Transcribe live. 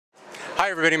Hi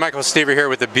everybody, Michael Stever here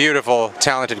with the beautiful,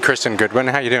 talented Krystin Goodwin.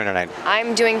 How are you doing tonight?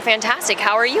 I'm doing fantastic.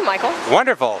 How are you, Michael?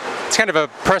 Wonderful. It's kind of a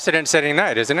precedent-setting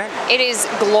night, isn't it? It is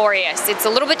glorious. It's a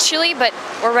little bit chilly, but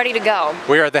we're ready to go.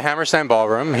 We are at the Hammerstein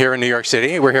Ballroom here in New York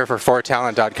City. We're here for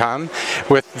fortalent.com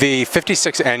with the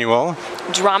 56th annual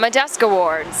Drama Desk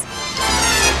Awards.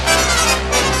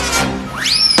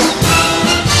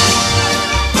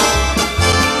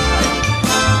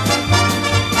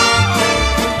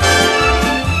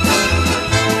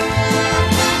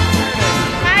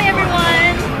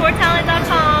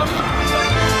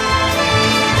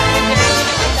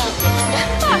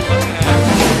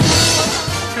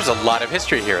 There's a lot of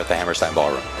history here at the Hammerstein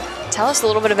Ballroom. Tell us a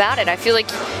little bit about it. I feel like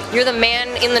you're the man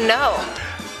in the know.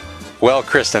 Well,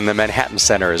 Krystin, the Manhattan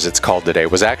Center, as it's called today,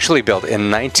 was actually built in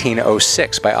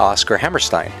 1906 by Oscar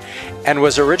Hammerstein and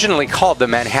was originally called the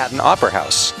Manhattan Opera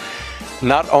House.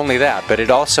 Not only that, but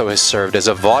it also has served as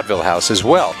a vaudeville house as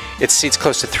well. It seats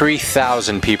close to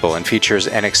 3,000 people and features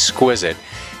an exquisite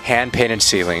hand-painted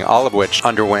ceiling, all of which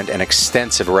underwent an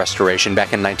extensive restoration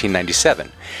back in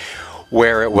 1997,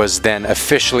 where it was then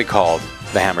officially called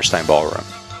the Hammerstein Ballroom.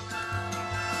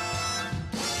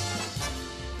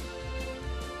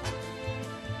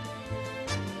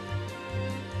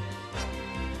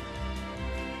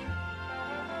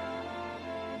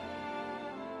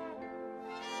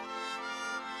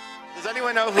 Does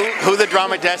anyone know who the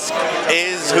Drama Desk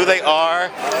is, who they are?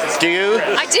 Do you?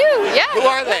 I do, yeah. Who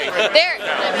are they?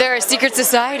 They're a secret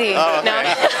society. Oh, okay.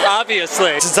 No.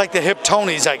 Obviously. It's like the hip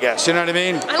Tonys, I guess, you know what I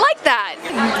mean? I like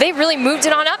that. They really moved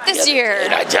it on up this year.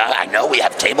 I know we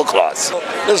have tablecloths.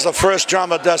 This is the first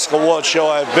Drama Desk Award show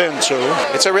I've been to.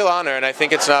 It's a real honor, and I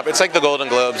think it's like the Golden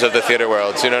Globes of the theater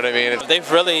world, you know what I mean?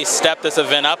 They've really stepped this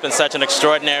event up in such an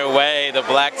extraordinary way. The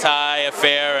black tie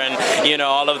affair and, you know,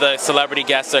 all of the celebrity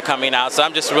guests are coming out. So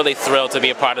I'm just really thrilled to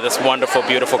be a part of this wonderful,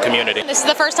 beautiful community. This is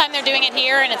the first time they're doing it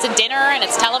here, and it's a dinner, and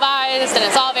it's televised, and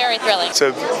it's all very thrilling. It's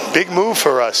a big move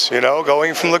for us, you know,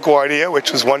 going from LaGuardia,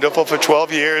 which was wonderful for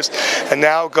 12 years, and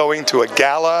now going to a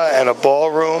gala and a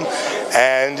ballroom,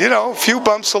 and, you know, a few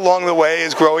bumps along the way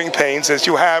is growing pains, as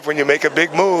you have when you make a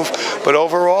big move, but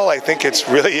overall I think it's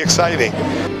really exciting.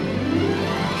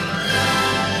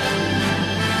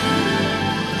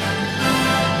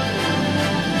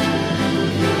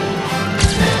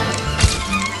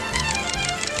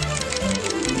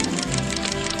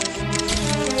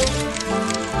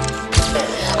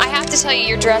 To tell you,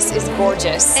 your dress is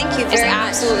gorgeous. Thank you very much.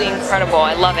 It's absolutely incredible.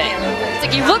 I love it. It's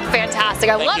like you look fantastic.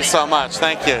 I love it. Thank you so much.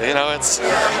 Thank you. You know,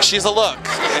 she's a look.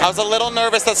 I was a little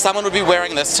nervous that someone would be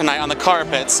wearing this tonight on the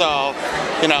carpet, so,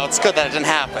 you know, it's good that it didn't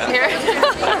happen.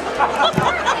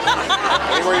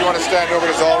 Anywhere you want to stand over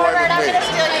is all right with me.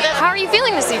 How are you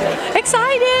feeling this evening?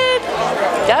 Excited!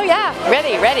 Oh yeah,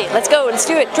 ready. Let's go, let's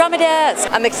do it. Drama Desk.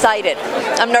 I'm excited.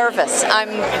 I'm nervous. I'm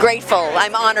grateful.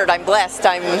 I'm honored. I'm blessed.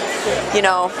 You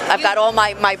know, I've got all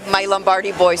my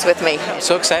Lombardi boys with me. I'm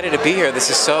so excited to be here. This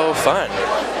is so fun.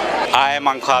 I am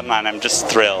on cloud nine. I'm just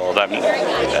thrilled. I'm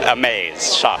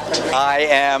amazed, shocked. I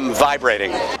am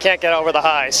vibrating. Can't get over the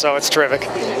high, so it's terrific.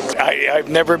 I've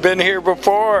never been here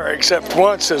before, except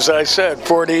once, as I said,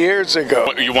 40 years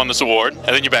ago. You won this award,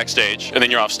 and then you're backstage, and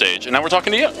then you're off stage, and now we're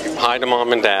talking to you. Hi to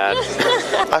Mom and Dad.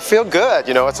 I feel good.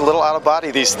 You know, it's a little out of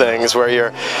body, these things, where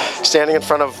you're standing in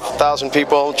front of 1,000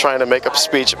 people trying to make up a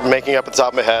speech, making up at the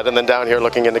top of my head, and then down here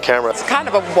looking in the camera. It's kind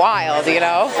of a wild, you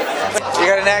know. You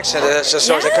got an accent, that's just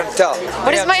I couldn't tell.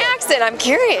 What is my accent? I'm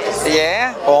curious.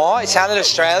 Yeah, oh, it sounded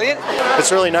Australian.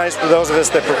 It's really nice for those of us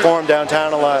that perform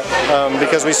downtown a lot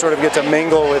because we sort of get to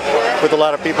mingle with a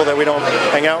lot of people that we don't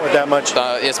hang out with that much.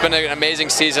 It's been an amazing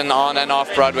season on and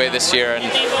off Broadway this year,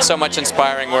 and so much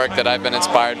inspiring work that I've been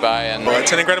inspired by. And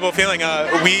it's an incredible feeling.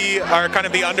 We are kind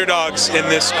of the underdogs in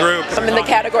this group. I'm in the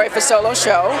category for solo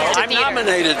show. I'm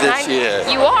nominated this year.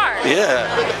 You are?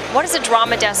 Yeah. What does a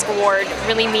Drama Desk Award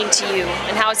really mean to you,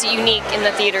 and how is it unique in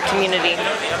the theater community?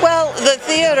 Well, the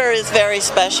theater is very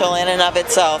special in and of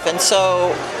itself, and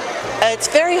so it's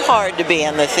very hard to be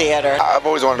in the theater. I've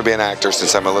always wanted to be an actor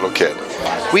since I'm a little kid.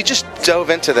 We just dove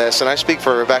into this, and I speak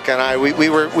for Rebecca and I.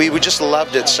 We just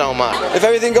loved it so much. If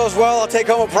everything goes well, I'll take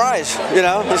home a prize. You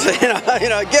know,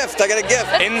 a gift. I got a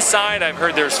gift. Inside, I've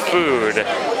heard there's food,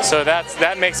 so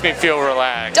that makes me feel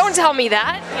relaxed. Don't tell me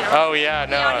that. Oh yeah,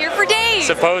 no. We're out here for days.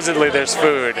 Supposedly there's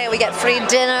food. We get free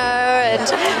dinner and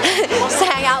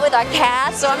hang out with our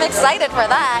cast, so I'm excited for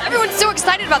that. Everyone's so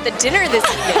excited about the dinner this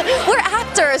evening. We're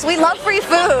actors. We love free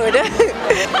food.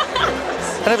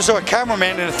 I never saw a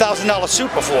cameraman in a $1,000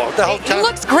 suit before. What the hell? He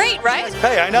looks great, right?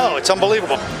 Hey, I know. It's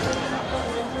unbelievable.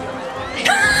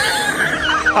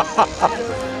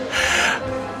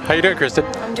 How you doing, Kristen?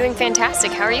 I'm doing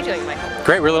fantastic. How are you doing, Michael?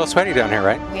 Great. We're a little sweaty down here,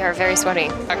 right? We are very sweaty.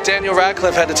 Daniel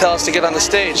Radcliffe had to tell us to get on the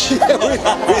stage.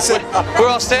 We said, We're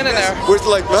all standing there. we're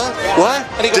like, what? What?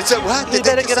 Did say what? You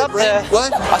better get up there.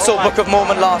 What? I saw Book of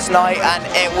Mormon last night and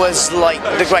it was like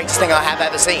the greatest thing I have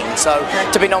ever seen. So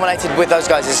to be nominated with those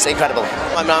guys is incredible.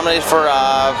 I'm nominated for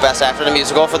Best Actor in a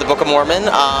Musical for the Book of Mormon.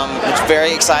 I'm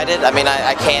very excited. I mean,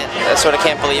 I sort of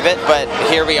can't believe it, but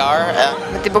here we are.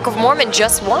 The Book of Mormon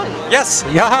just won. Yes.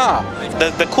 Yeah.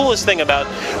 The coolest thing about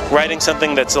writing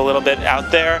something that's a little bit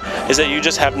out there is that you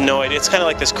just have no idea. It's kind of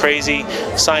like this crazy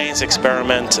science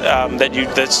experiment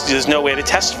there's no way to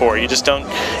test for. You just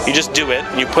do it,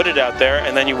 and you put it out there,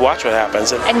 and then you watch what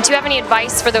happens. And do you have any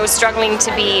advice for those struggling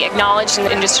to be acknowledged in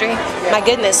the industry? My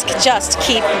goodness, just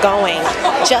keep going.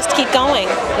 Just keep going.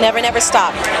 Never, never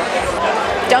stop.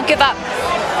 Don't give up.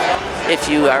 If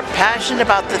you are passionate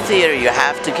about the theater, you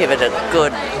have to give it a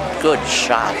good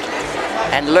shot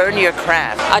and learn your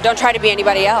craft. Don't try to be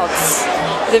anybody else.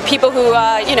 The people who,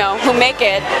 who make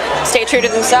it, stay true to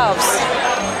themselves.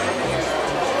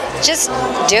 Just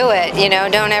do it,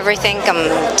 don't ever think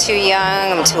I'm too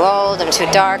young, I'm too old, I'm too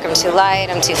dark, I'm too light,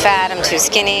 I'm too fat, I'm too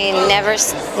skinny.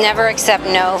 Never accept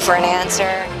no for an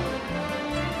answer.